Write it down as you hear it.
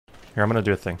Here, I'm gonna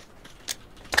do a thing.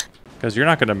 Because you're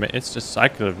not gonna. It's just I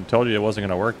could have told you it wasn't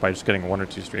gonna work by just getting 1 or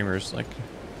 2 streamers. Like,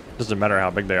 doesn't matter how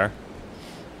big they are.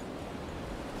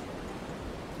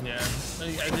 Yeah,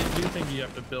 I do think you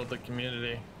have to build the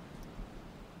community.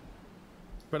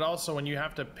 But also, when you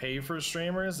have to pay for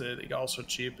streamers, it also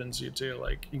cheapens you too.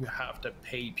 Like, you have to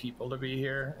pay people to be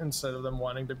here instead of them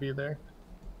wanting to be there.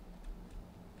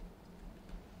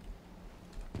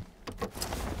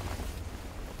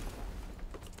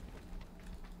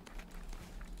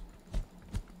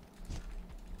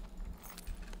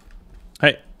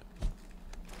 Hey.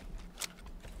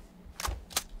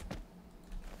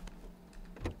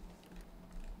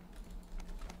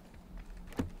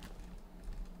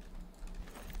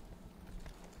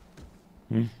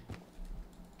 Hmm.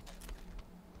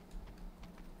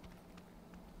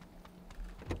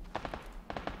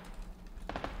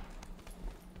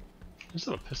 I just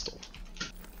have a pistol.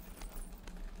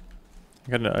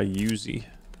 I got a Uzi.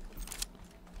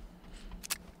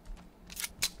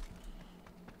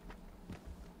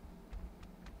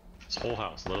 This whole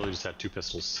house literally just had 2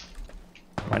 pistols.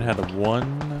 Mine had a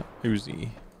 1 Uzi.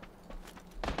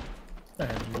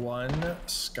 And 1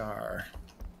 scar.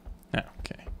 Yeah,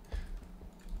 okay.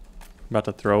 About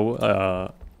to throw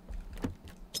a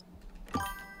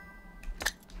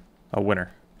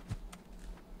winner.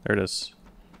 There it is.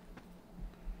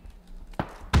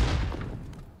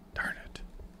 Darn it.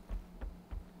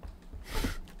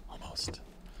 Almost.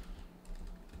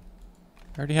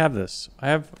 I already have this. I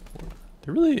have...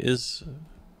 There really is...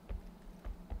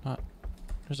 not...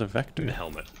 There's a vector. In the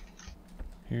helmet.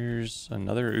 Here's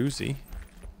another Uzi.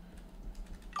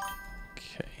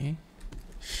 Okay.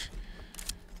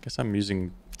 Guess I'm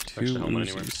using 2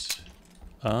 Uzis.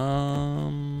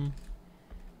 I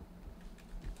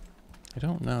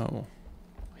don't know.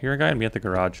 Hear a guy and me at the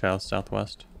garage house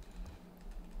southwest.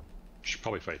 We should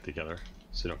probably fight together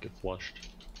so you don't get flushed.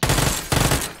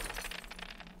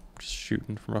 Just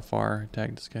shooting from afar.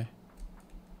 Tag this guy.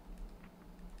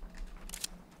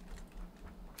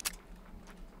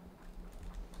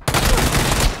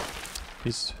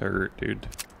 He's hurt, dude.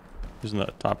 He's in the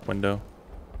top window.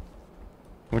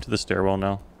 I went to the stairwell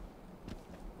now.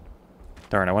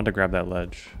 Darn, I wanted to grab that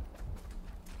ledge.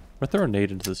 I'm gonna throw a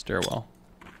nade into the stairwell.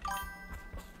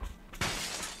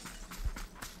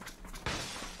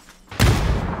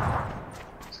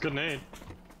 It's a good nade.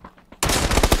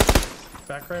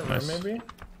 Back right, Nice. right, maybe?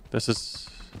 This is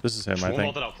him, I We'll think.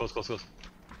 hold it out. Close, close, close.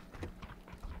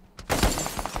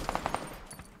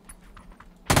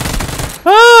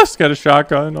 Ah! He's got a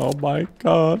shotgun. Oh my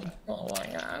god. Oh my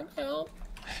god, help.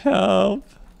 Help.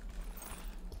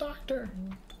 Doctor.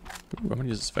 Ooh, I'm gonna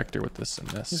use this vector with this and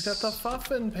this. He's got the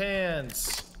fuffin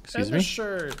pants. Excuse and me? the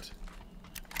shirt.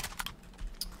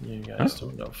 You guys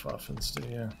don't know fuffins, do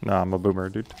you? Nah, I'm a boomer,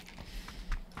 dude.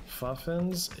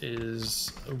 Fuffins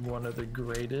is one of the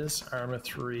greatest Arma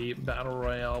 3 Battle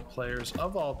Royale players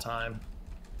of all time.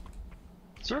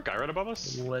 Is there a guy right above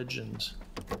us? Legend. Is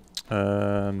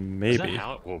that Maybe.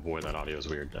 Hali? Oh boy, that audio is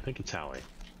weird. I think it's Hali.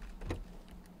 I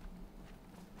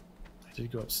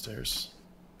did go upstairs.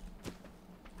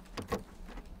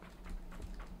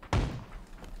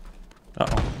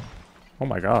 Uh-oh. Oh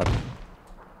my god.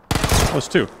 Oh, there's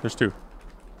 2. There's 2.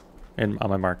 On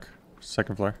my mark.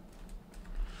 2nd floor.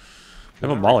 I have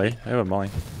a molly. I have a molly.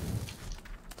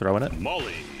 Throwing it.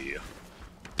 Molly.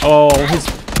 Oh, he's...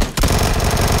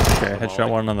 Okay, headshot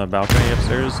one on the balcony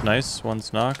upstairs. Nice.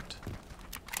 One's knocked.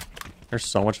 There's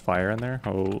so much fire in there.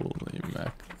 Holy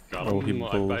mac. Got Oh,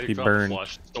 him. he burned.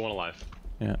 Flushed. Still one alive.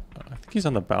 Yeah. I think he's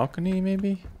on the balcony,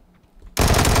 maybe?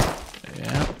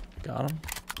 Yeah. Got him.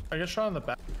 I got shot in the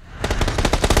back.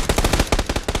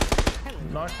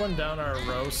 Knock one down our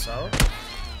row south.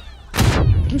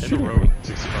 Who's In the shooting road. me?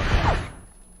 65.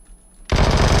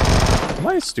 Am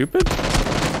I stupid?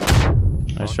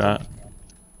 Nice shot.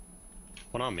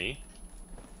 One on me.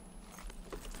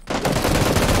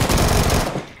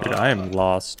 Dude, I am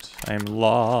lost. I am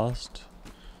lost.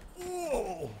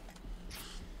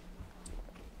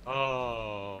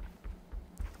 Oh.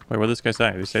 Wait, what did this guy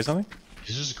say? Did he say something?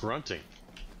 He's just grunting.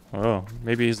 Oh,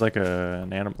 maybe he's like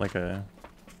an animal, like a...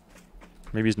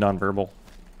 Maybe he's nonverbal.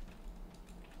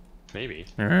 Maybe.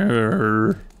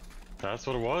 Really? That's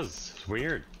what it was. It's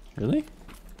weird. Yeah.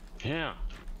 Here,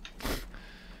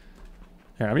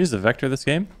 I'm gonna use the vector this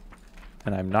game,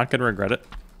 and I'm not gonna regret it.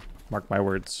 Mark my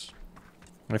words.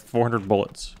 I have 400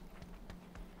 bullets.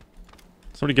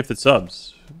 Somebody gifted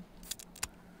subs.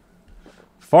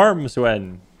 Farm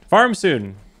soon. Farm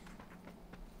soon.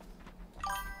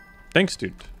 Thanks,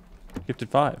 dude. Gifted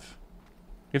 5.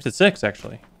 Gifted 6,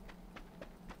 actually.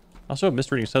 Also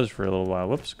missed reading subs for a little while.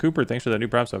 Whoops. Cooper, thanks for that new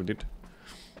prop sub, dude.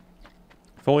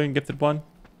 Fully gifted one.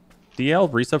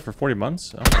 DL resub for 40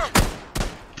 months. Oh.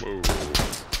 Whoa.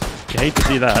 You hate to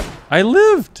see that. I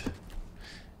lived.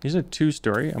 These are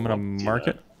 2-story. I'm gonna mark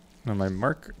it on my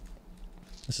mark.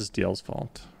 This is DL's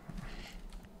fault.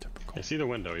 Typical. I see the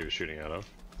window he was shooting out of.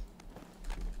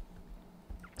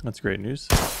 That's great news.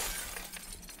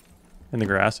 In the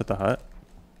grass at the hut.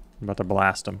 I'm about to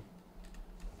blast him.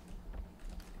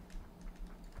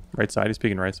 Right side. He's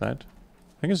peeking right side.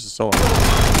 I think it's just solo.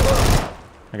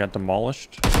 I got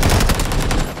demolished.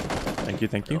 Thank you,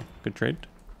 thank you. Good trade.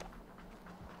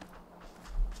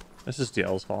 This is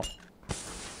DL's fault.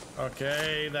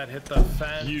 Okay, that hit the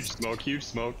fence. Huge smoke, huge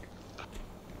smoke.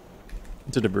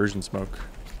 It's a diversion smoke.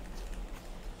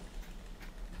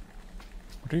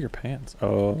 What are your pants?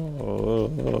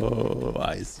 Oh,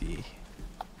 I see.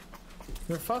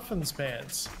 They're Fuffin's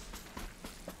pants.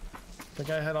 The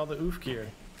guy had all the oof gear.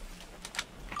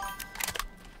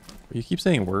 You keep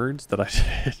saying words that I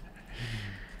did.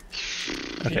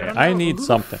 Okay, don't I know. need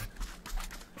something.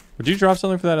 Would you drop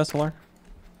something for that SLR?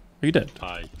 Oh, you did.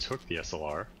 I took the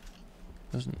SLR.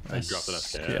 Doesn't I dropped an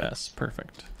SKS. Yes,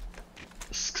 perfect.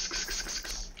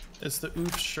 It's the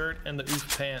oof shirt and the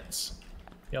oof pants.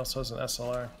 He also has an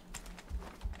SLR.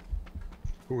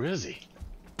 Who is he?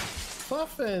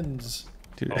 Fuffins!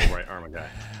 Dude. Oh, right, Arma guy.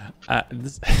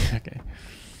 Okay.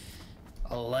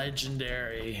 A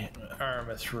legendary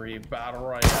Arma 3 Battle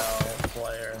Royale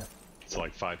player. So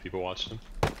like 5 people watched him.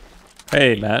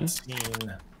 Hey, man.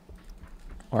 18.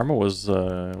 Arma was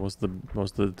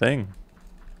the thing.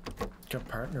 Good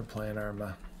partner playing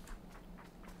Arma.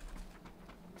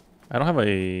 I don't have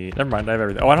a. Never mind. I have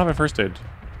everything. Oh, I don't have a first aid.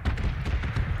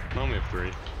 I only have 3.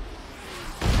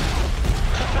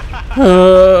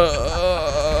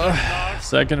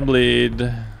 Second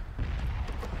bleed.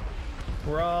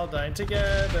 We're all dying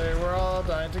together. We're all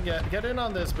dying together. Get in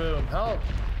on this, Boom. Help.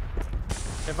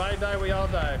 If I die, we all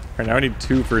die. Alright, now I need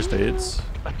 2 first aids.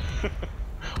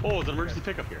 Oh, it's an emergency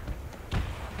pickup here.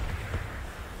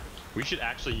 We should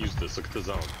actually use this. Look at the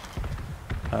zone.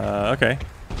 Okay.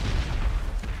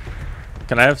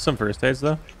 Can I have some first aids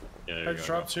though? Yeah, I there you go.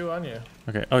 dropped 2 on you.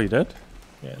 Okay. Oh, you did?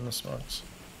 Yeah, in the smokes.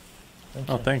 Thank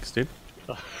Oh, you. thanks, dude.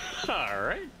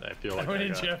 Alright. I feel like How many I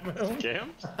did you got have, Boom?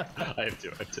 scammed. I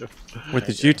have 2. Wait,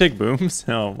 did you take booms?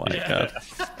 Oh my god.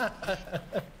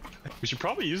 We should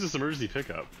probably use this emergency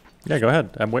pickup. Yeah, go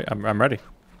ahead. I'm ready.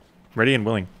 Ready and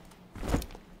willing.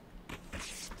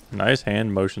 Nice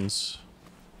hand motions.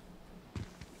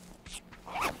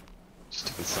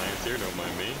 Stupid science here, don't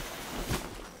mind me.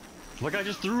 Look, I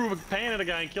just threw a pan at a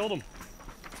guy and killed him.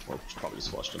 Or probably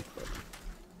just flushed him. But...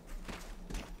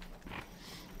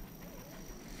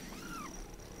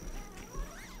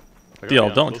 Deal,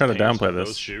 yeah, don't try to pants downplay with this.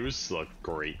 Those shoes look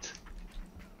great.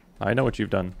 I know what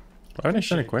you've done. Why didn't I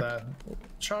send it quick? That.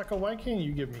 Choco, why can't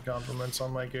you give me compliments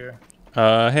on my gear?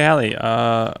 Hey Hali,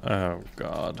 oh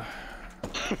god.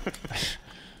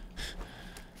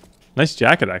 Nice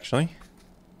jacket, actually.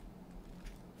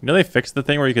 You know they fixed the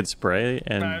thing where you could spray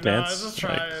and I know, dance? I was just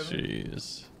Like, trying.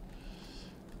 jeez.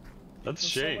 That's a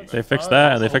so shame. much They fixed fun.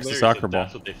 that and they It's fixed the hilarious soccer if ball.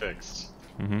 That's what they fixed.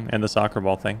 And the soccer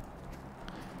ball thing.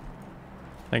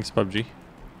 Thanks, PUBG.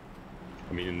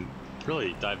 I mean,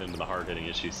 really dive into the hard-hitting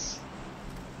issues.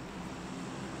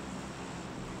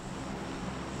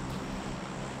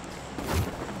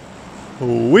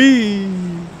 Wee.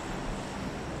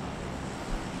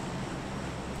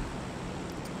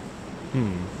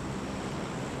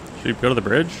 Should we go to the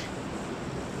bridge?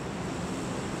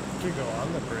 You could go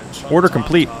on the bridge. On Order top,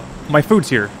 complete. top. My food's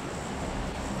here.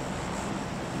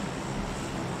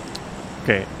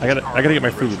 Okay, I gotta get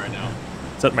my food. Right now.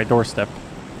 It's at my doorstep.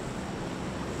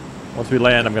 Once we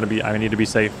land, I need to be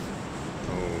safe.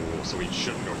 Oh, so we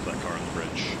shouldn't go for that car on the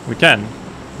bridge. We can.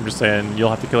 I'm just saying you'll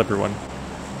have to kill everyone.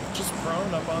 Just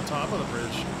prone up on top of the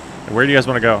bridge. Where do you guys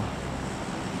want to go?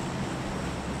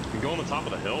 We can go on the top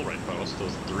of the hill right in front of us,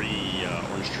 those 3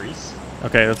 orange trees.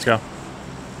 Okay, let's go.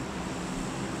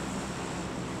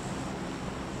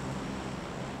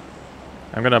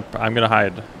 I'm gonna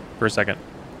hide for a second.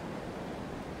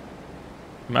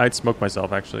 I might smoke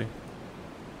myself actually.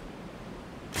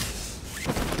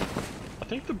 I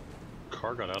think the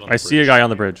car got out on the I bridge. see a guy on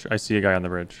the bridge. I see a guy on the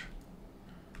bridge.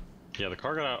 Yeah, the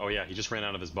car got out. Oh yeah, he just ran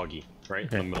out of his buggy, right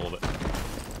Okay. in the middle of it.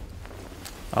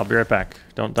 I'll be right back.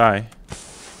 Don't die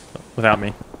without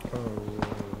me. Oh,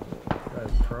 guy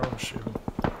prone shooting.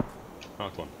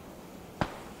 Knocked one.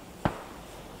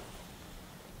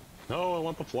 No, I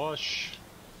want the flush.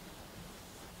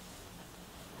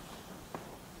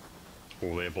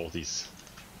 Oh, they have bolties.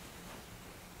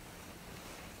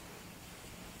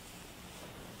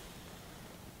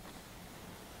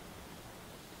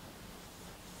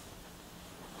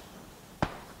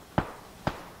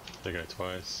 That guy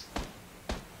twice.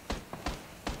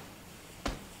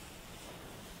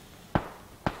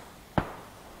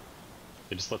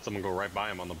 They just let someone go right by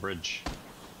him on the bridge.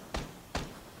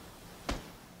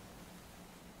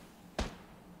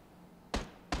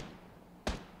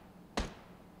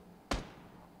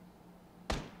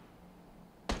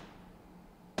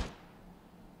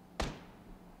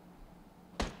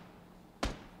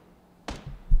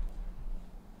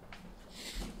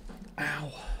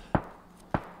 Ow.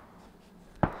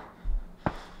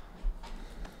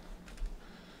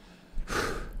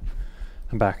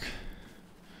 I'm back.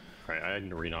 Alright, I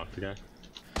re-knocked the guy.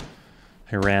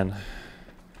 I ran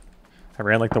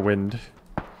like the wind.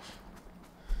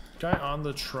 Guy on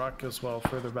the truck as well,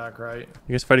 further back right.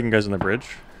 You guys fighting guys on the bridge?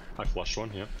 I flushed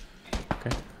one, yeah. Okay.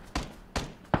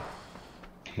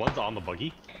 One's on the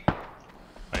buggy.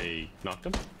 I knocked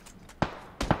him.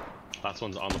 Last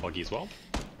one's on the buggy as well.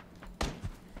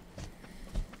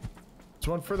 There's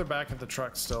one further back at the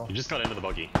truck still. He just got into the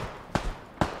buggy.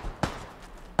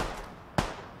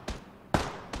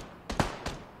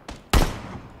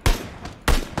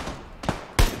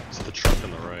 It's the truck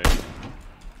on the right.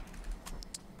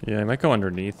 Yeah, I might go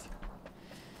underneath.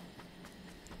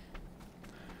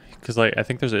 Cause like I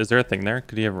think is there a thing there?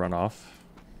 Could he have run off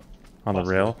on the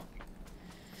rail?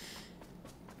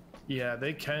 Yeah,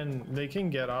 they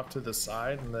can get off to the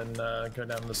side and then go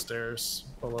down the stairs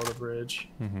below the bridge.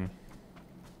 Mm-hmm.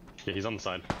 Yeah, he's on the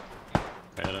side.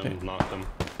 I hit him, knocked him.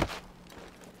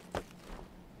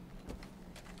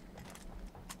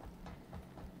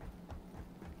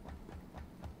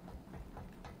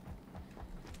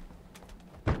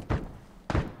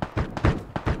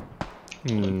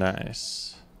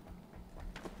 Nice.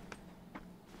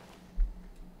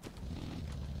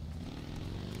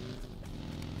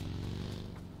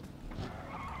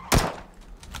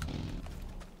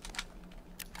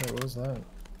 Wait, what was that?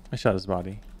 I shot his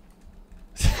body.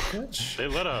 Bitch. They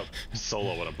let a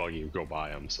solo with a buggy go by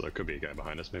him, so there could be a guy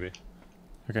behind us, maybe.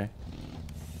 Okay.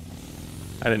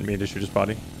 I didn't mean to shoot his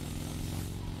body.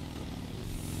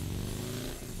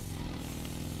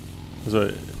 It was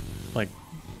a like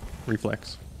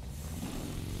reflex.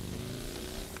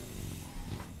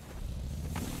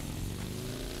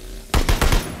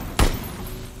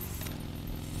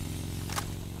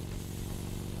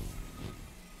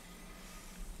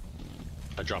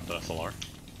 I dropped the SLR.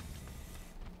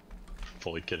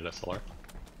 Fully kitted SLR.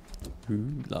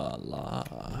 Ooh la la.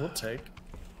 We'll take.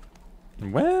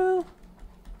 Well,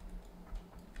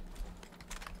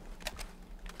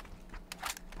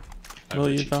 I Will have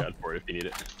a you, cheat though? chat for it if you need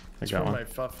it. I That's got where one. my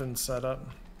fuffin setup.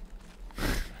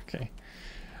 Okay.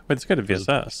 Wait, it's got a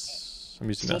VSS. I'm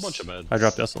using Still a this. bunch of meds. I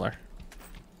dropped SLR.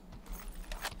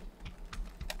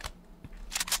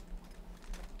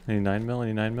 Any 9mm?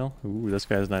 Any 9mm? Ooh, this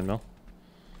guy has 9mm.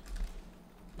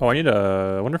 Oh, I need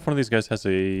a... I wonder if one of these guys has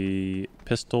a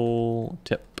pistol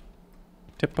tip.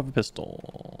 Tip of a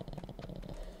pistol.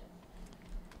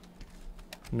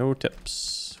 No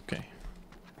tips. Okay.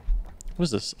 What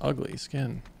is this ugly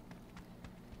skin?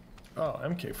 Oh,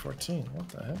 MK14. What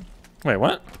the heck? Wait,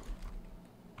 what?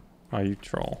 Oh, you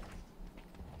troll.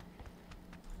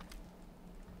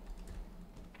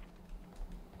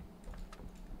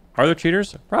 Are there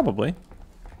cheaters? Probably.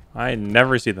 I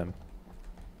never see them.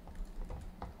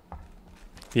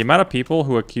 The amount of people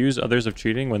who accuse others of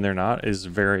cheating when they're not is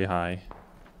very high.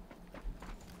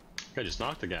 I just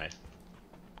knocked the guy.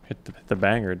 Hit the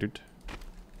banger, dude.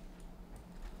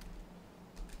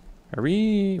 Are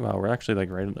we... Wow, we're actually like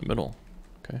right in the middle.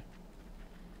 Okay.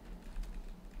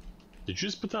 Did you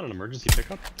just put down an emergency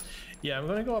pickup? Yeah, I'm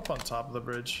gonna go up on top of the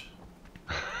bridge.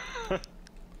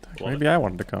 Maybe I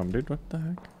wanted to come, dude. What the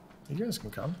heck? You guys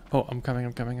can come. Oh, I'm coming,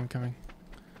 I'm coming, I'm coming.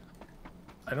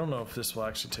 I don't know if this will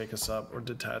actually take us up or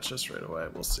detach us right away.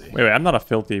 We'll see. Wait, I'm not a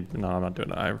filthy... No, I'm not doing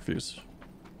it. I refuse.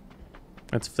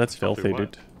 That's filthy, what?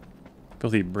 dude.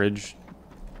 Filthy bridge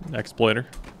exploiter.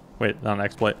 Wait, not an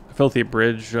exploit. Filthy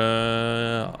bridge,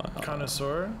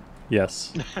 Connoisseur?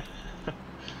 yes.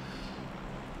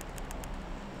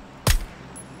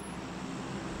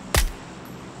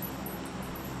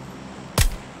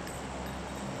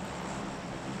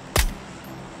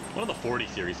 One of the 40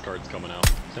 series cards coming out.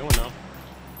 Does anyone know?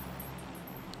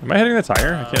 Am I hitting the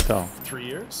tire? I can't tell. 3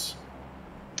 years?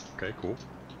 Okay, cool.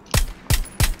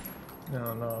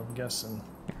 No, I'm guessing.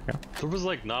 Okay. There was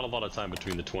like not a lot of time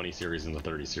between the 20 series and the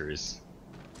 30 series.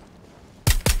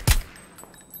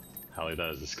 Hali, that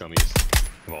is the scummiest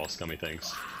of all scummy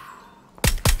things.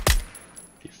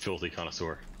 You filthy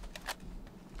connoisseur.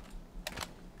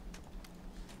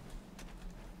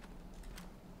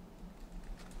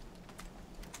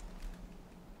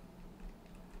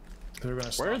 They're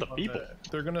gonna stop Where are the on people?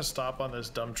 They're gonna stop on this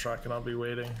dump truck, and I'll be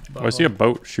waiting. Oh, I see a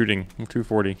boat shooting.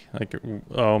 240. Like,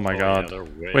 oh my god. Yeah, they're way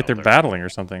Wait, out they're there. battling or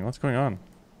something. What's going on?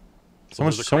 Well,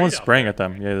 there's a Someone's crate out spraying there. at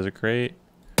them. Yeah, there's a crate.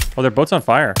 Oh, their boat's on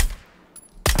fire.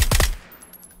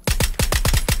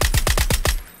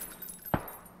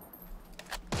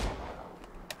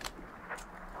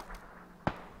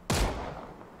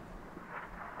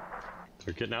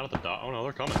 They're getting out of the dock. Oh no,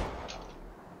 they're coming.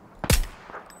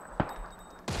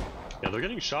 Yeah, they're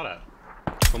getting shot at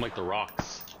from like the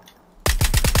rocks.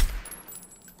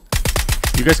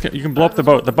 You guys can, you can blow up the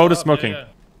boat. The boat is smoking. Yeah.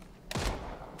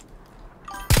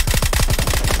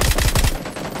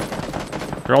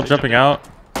 They're all jumping out.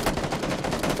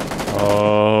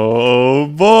 Oh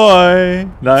boy.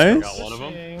 Nice. Got one of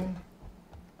them.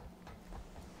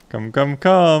 Come, come,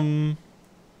 come.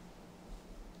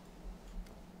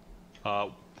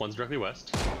 One's directly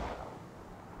west.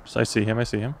 So I see him. I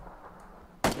see him.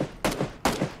 He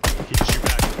can shoot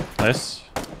back. Nice.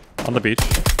 On the beach.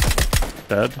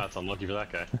 Dead. That's unlucky for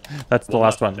that guy. That's the One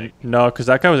last left, I one. think. No, because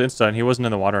that guy was insta and he wasn't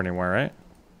in the water anymore, right?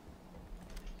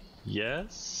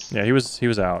 Yes. Yeah, he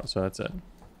was out, so that's it.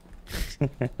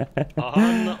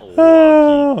 Unlucky.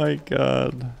 Oh my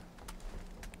god.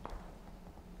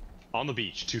 On the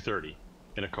beach, 230,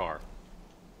 in a car.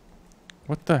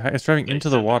 What the heck? It's driving They into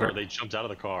the said- water. or they jumped out of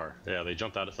the car. Yeah, they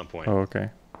jumped out at some point. Oh, okay.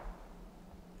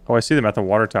 Oh, I see them at the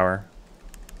water tower.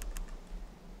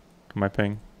 My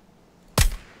ping.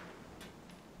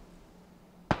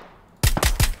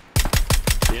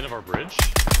 The end of our bridge?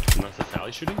 And that's the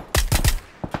Hali shooting?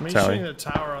 Me Sally. shooting the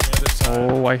tower on the other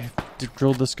side. Oh, I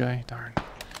drilled this guy. Darn.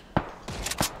 What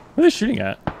are they shooting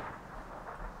at?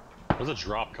 There's a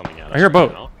drop coming at us. I hear a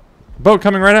boat. Boat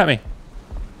coming right at me.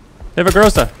 They have a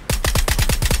Grossa.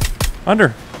 Under.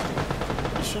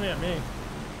 He's shooting at me.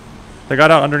 They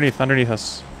got out underneath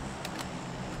us.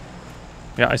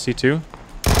 Yeah, I see 2.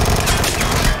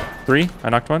 3. I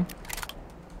knocked 1.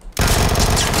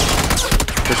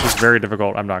 This is very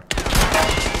difficult. I'm knocked.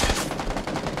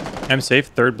 I'm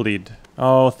safe. 3rd bleed.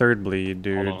 Oh, 3rd bleed,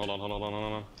 dude. Hold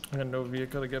on. I got no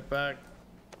vehicle to get back.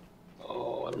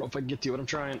 Oh, I don't know if I can get to you, but I'm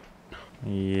trying.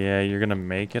 Yeah, you're gonna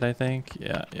make it, I think.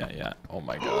 Yeah. Oh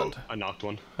my god. I knocked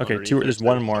one. Okay, Underneath 2. there, There's too.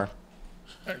 1 more.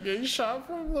 I'm getting shot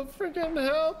from the freaking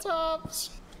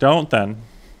hilltops. Don't then.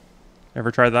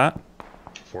 Ever tried that?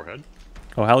 Forehead.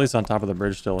 Oh, Hali's on top of the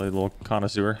bridge still, a little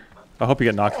connoisseur. I hope you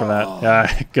get knocked from that.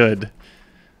 Yeah, good.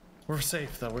 We're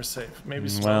safe though. We're safe. Maybe.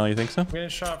 Well, you think so? I'm getting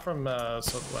shot from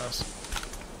southwest.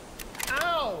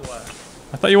 Ow!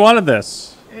 I thought you wanted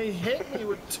this. He hit me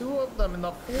with 2 of them in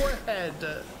the forehead.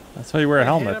 That's why you wear a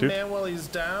helmet, hit a dude. man while he's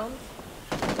down.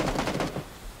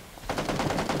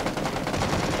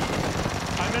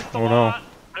 I missed the Oh, no. lot.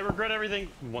 I regret everything.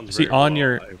 One's Is he very on low.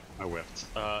 your- I whiffed.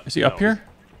 Is he up here?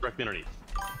 he's directly underneath.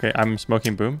 Okay, I'm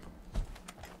smoking boom.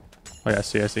 Oh yeah, I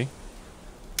see.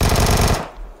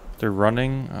 They're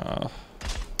running. I'm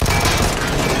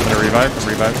gonna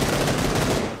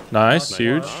revive. Nice,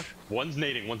 huge. One's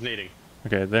nading.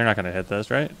 Okay, they're not gonna hit this,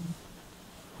 right?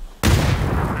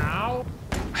 Ow!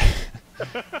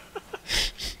 You're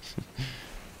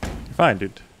fine,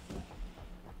 dude.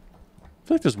 I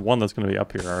feel like there's one that's gonna be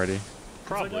up here already.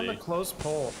 It's like on Probably. the close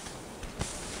pole.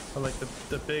 Or like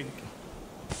the big.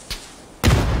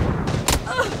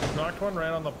 Knocked one right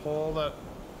on the pole that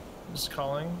was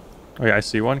calling. Oh yeah, I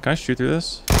see one. Can I shoot through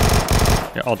this?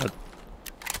 Yeah, all dead.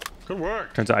 Good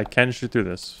work. Turns out I can shoot through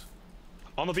this.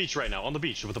 On the beach right now. On the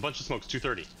beach with a bunch of smokes.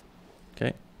 230.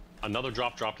 Okay. Another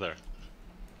drop there.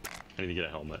 I need to get a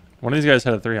helmet. One of these guys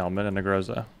had a 3 helmet and a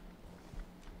Groza.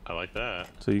 I like that.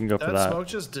 So you can go for That that. smoke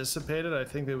just dissipated. I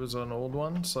think it was an old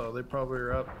one, so they probably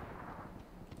are up.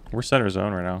 We're center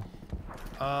zone right now.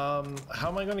 How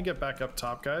am I going to get back up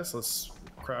top, guys? Let's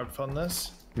crowdfund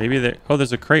this. Maybe they. Oh,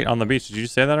 there's a crate on the beach. Did you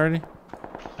say that already?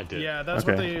 I did. Yeah, that's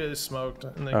what Okay. they smoked.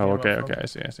 And they Oh, came okay, up from. okay. I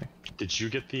see. Did you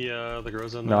get the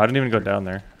Groza? No, I didn't even go down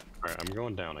there. Alright, I'm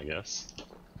going down, I guess.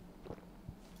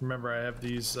 Remember, I have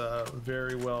these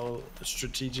very well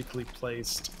strategically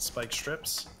placed spike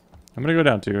strips. I'm gonna go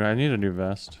down too. I need a new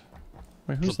vest.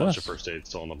 Wait, There's who's a bunch this? of first aid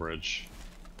still on the bridge.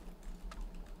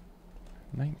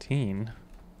 19.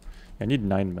 I need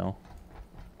 9 mil.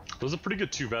 There's a pretty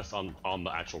good 2 vests on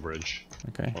the actual bridge.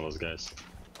 Okay. One of those guys.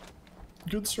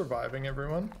 Good surviving,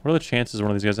 everyone. What are the chances one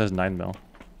of these guys has 9 mil?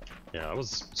 Yeah, it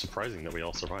was surprising that we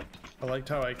all survived. I liked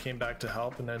how I came back to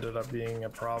help and ended up being a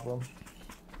problem.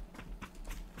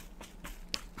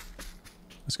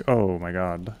 Let's go. Oh my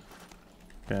god.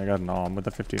 Okay, I got an arm with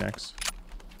the 15x.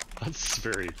 That's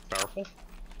very powerful.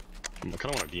 I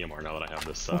kind of want a DMR now that I have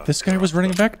this. Oh, this guy was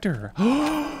running Vector.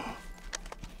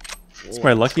 It's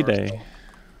my lucky day.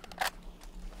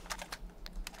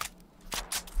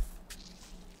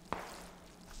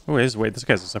 Oh, wait, this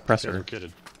guy's a suppressor.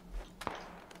 Kidded.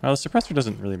 Well, the suppressor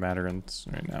doesn't really matter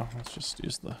right now. Let's just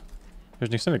use the... There's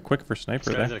an extended quick for sniper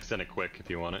There's there. an extended quick if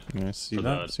you want it. Yeah, see For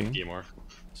that? the Seen. DMR.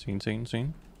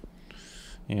 Seen.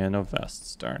 Yeah, no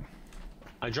vests, darn.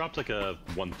 I dropped like a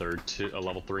 1/3 to a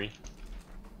level 3.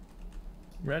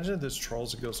 Imagine if there's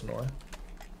trolls that goes north.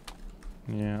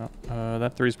 Yeah,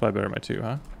 that 3's probably better than my 2,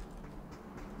 huh?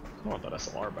 I want that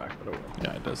SLR back, but oh well.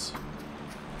 Yeah, it does.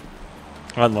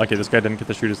 Unlucky, this guy didn't get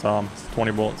to shoot his bomb. It's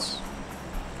 20 bullets.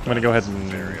 I'm gonna go ahead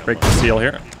and break the seal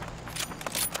here.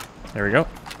 There we go.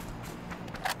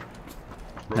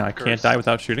 Now I can't die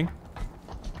without shooting.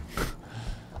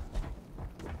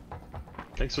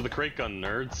 Thanks for the crate gun,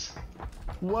 nerds.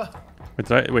 What?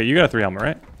 Wait, you got a 3 helmet,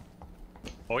 right?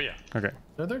 Oh yeah. Okay.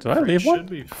 Did I leave one? Should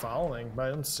be fouling, but I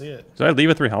don't see it. Did I leave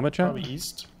a 3 helmet, chat? Probably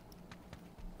east.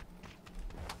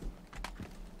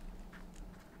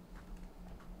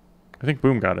 I think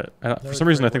Boom got it. For some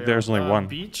reason, I think there's only one.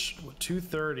 Beach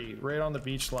 230, right on the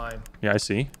beach line. Yeah, I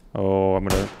see. Oh, I'm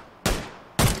gonna...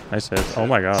 Nice hit. Oh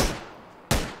my god.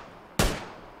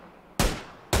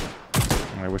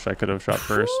 I wish I could have shot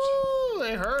first. Ooh,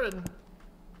 they hurt.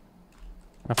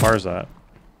 How far is that?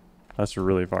 That's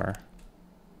really far.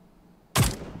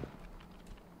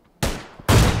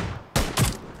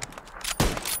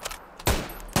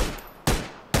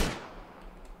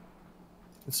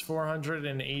 It's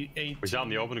 408. He's out in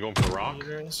the open going for the rock.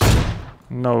 Meters.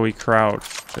 No, he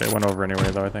crouched. It went over anyway,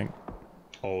 though, I think.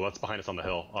 Oh, that's behind us on the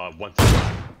hill.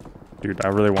 175. Dude, I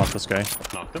really want this guy.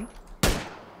 Knocked him.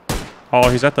 Oh,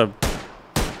 he's at the...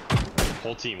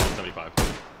 Whole team, 175.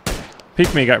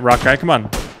 Peek me, rock guy. Come on.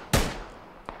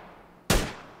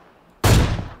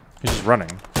 He's just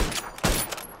running.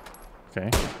 Okay.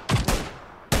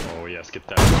 Oh yes, get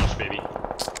that flush, baby.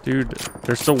 Dude,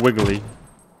 they're still wiggly.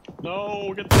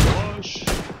 No, get the flush.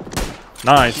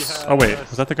 Nice. Yes. Oh wait,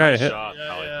 was that the guy I hit? Shot,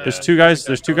 Hali. Yeah. There's two guys.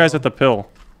 There's 2 guys at the pill,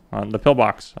 on the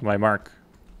pillbox on my mark.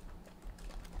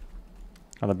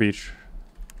 On the beach.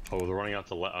 Oh, they're running out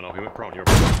to let. Oh no, he went prone. You're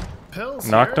prone. Pills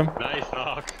Knocked here? him. Nice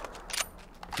knock.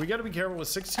 We gotta be careful with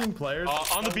 16 players.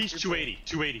 On the beach,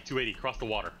 280, across the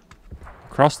water.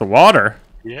 Across the water.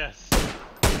 Yes.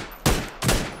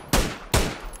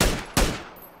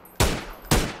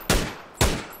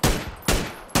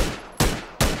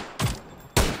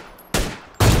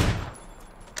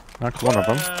 Knocked one of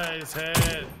them. Nice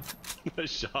hit. Nice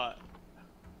shot.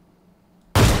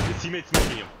 His teammate's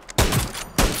smoking him.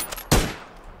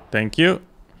 Thank you.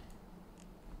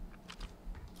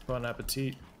 Bon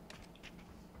appetit.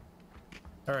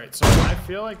 Alright, so I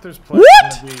feel like there's players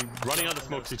What? gonna be Running on the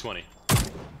smoke 220.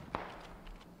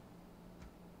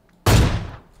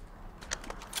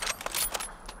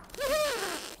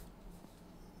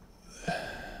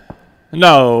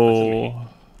 No.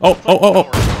 Oh.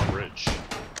 Our bridge.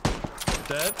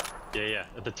 dead. Yeah.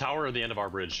 At the tower or the end of our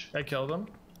bridge. I killed him.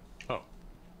 Oh.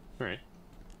 Alright.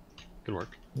 Good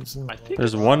work. He's in the I think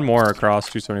There's one more across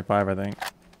 275, I think.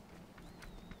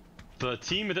 the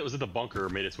team that was at the bunker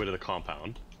made its way to the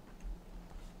compound.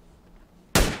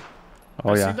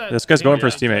 Oh I see yeah, that this guy's going for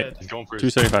his teammate teammate. He's going for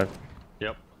his... 275.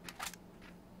 Yep.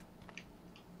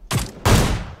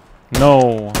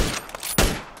 No.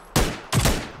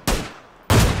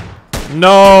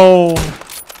 No.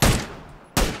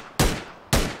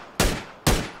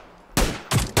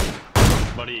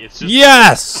 Buddy, it's just...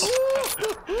 Yes.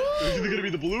 It's either gonna be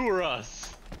the blue or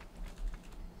us.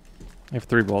 I have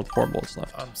 4 bullets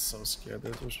left. I'm so scared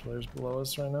there's players below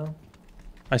us right now.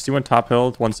 I see one top hill,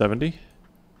 170.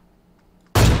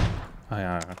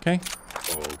 Okay.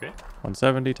 Okay.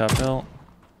 170, top hill.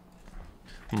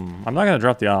 I'm not gonna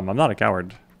drop the I'm not a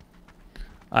coward.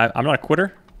 I'm not a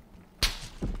quitter.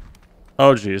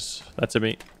 Oh jeez, that's a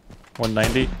me.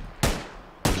 190.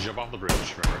 Just jump off the bridge,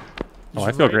 remember? Oh,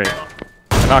 I feel great.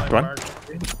 I knocked one.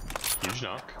 Huge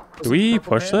knock. Do we Purple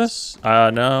push pants? this?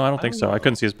 No, I don't think so. I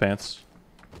couldn't see his pants.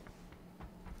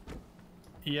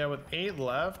 Yeah, with 8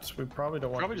 left, we probably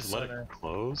don't want Probably to just let it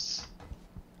close.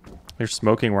 They're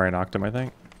smoking where I knocked him, I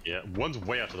think. Yeah, one's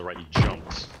way out to the right. He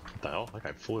jumped. What the hell? That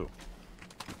guy flew.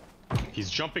 He's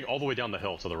jumping all the way down the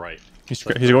hill to the right. He's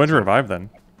going to revive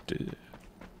then.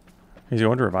 He's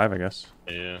going to revive, I guess.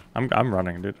 Yeah. I'm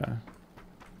running, dude.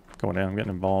 Going in. I'm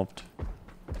getting involved.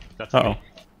 That's Uh-oh. me.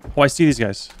 Oh, I see these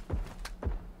guys.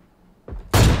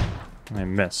 I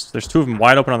missed. There's 2 of them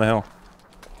wide open on the hill.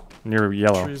 Near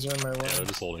yellow. Trees are in my way. Yeah, they're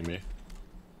just holding me.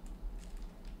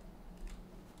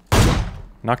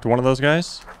 Knocked one of those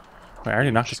guys. Wait, I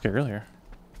already knocked this guy earlier.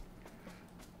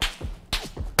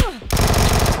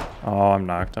 Oh, I'm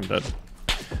knocked. I'm dead.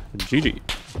 GG.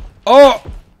 Oh!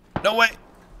 No way!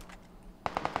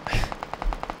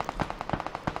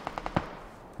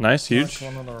 Nice, huge.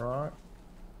 One on the rock.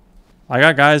 I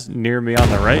got guys near me on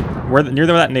the right. Near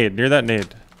that nade. Near that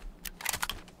nade.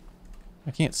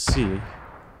 I can't see.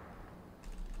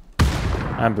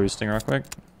 I'm boosting real quick.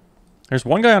 There's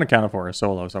one guy unaccounted for, a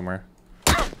solo somewhere.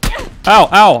 Ow!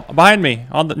 Ow! Behind me,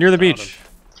 near the beach.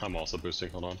 I'm also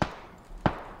boosting. Hold on.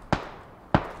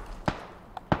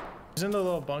 He's in the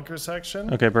little bunker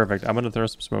section. Okay, perfect. I'm gonna throw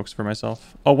some smokes for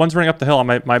myself. Oh, one's running up the hill on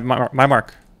my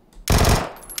mark.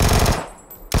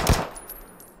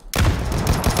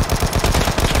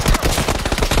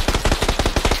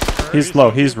 He's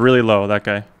low. He's really low. That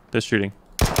guy. This shooting.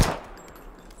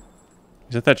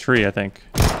 He's at that tree, I think.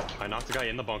 I knocked the guy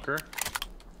in the bunker.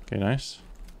 Okay, nice.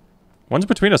 One's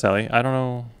between us, Hali. I don't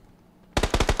know.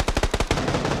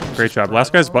 Great job.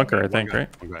 Last guy's bunker, I think, right?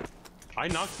 Okay. I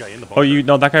knocked the guy in the bunker. Oh,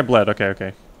 no, that guy bled. Okay,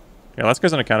 okay. Yeah, last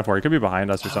guy's unaccounted for. He could be behind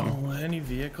us or something. Oh, any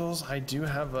vehicles? I do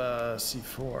have a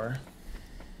C4.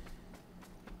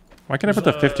 Why can't I put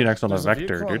the 15x on the There's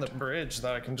vector, a vehicle dude? on the bridge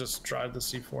that I can just drive the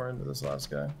C4 into this last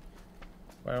guy.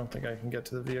 I don't think I can get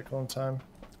to the vehicle in time.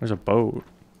 There's a boat.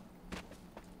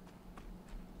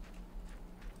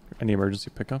 Any emergency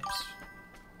pickups?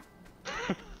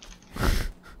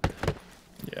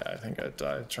 Yeah, I think I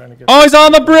died trying to get... Oh, he's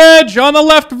on the bridge! On the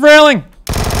left railing!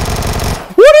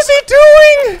 What is he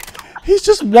doing? He's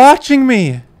just watching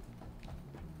me.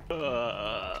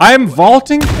 I am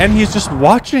vaulting and he's just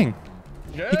watching.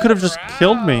 He could have just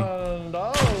killed me.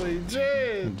 Holy G.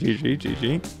 GG,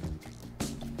 GG.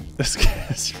 This guy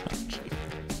is watching.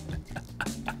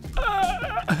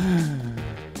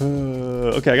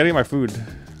 Okay, I gotta get my food.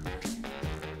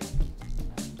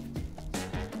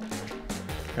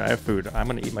 Okay, I have food. I'm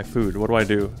gonna eat my food. What do I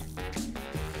do?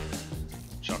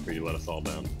 Shocker, you let us all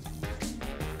down.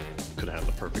 Could have had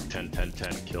the perfect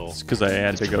 10-10-10 kill. It's because I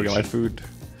had to go get my food.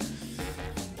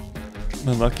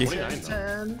 Unlucky.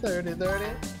 10, 30, 30.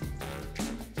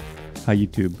 Hi,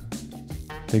 YouTube.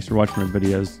 Thanks for watching my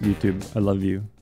videos, YouTube. I love you.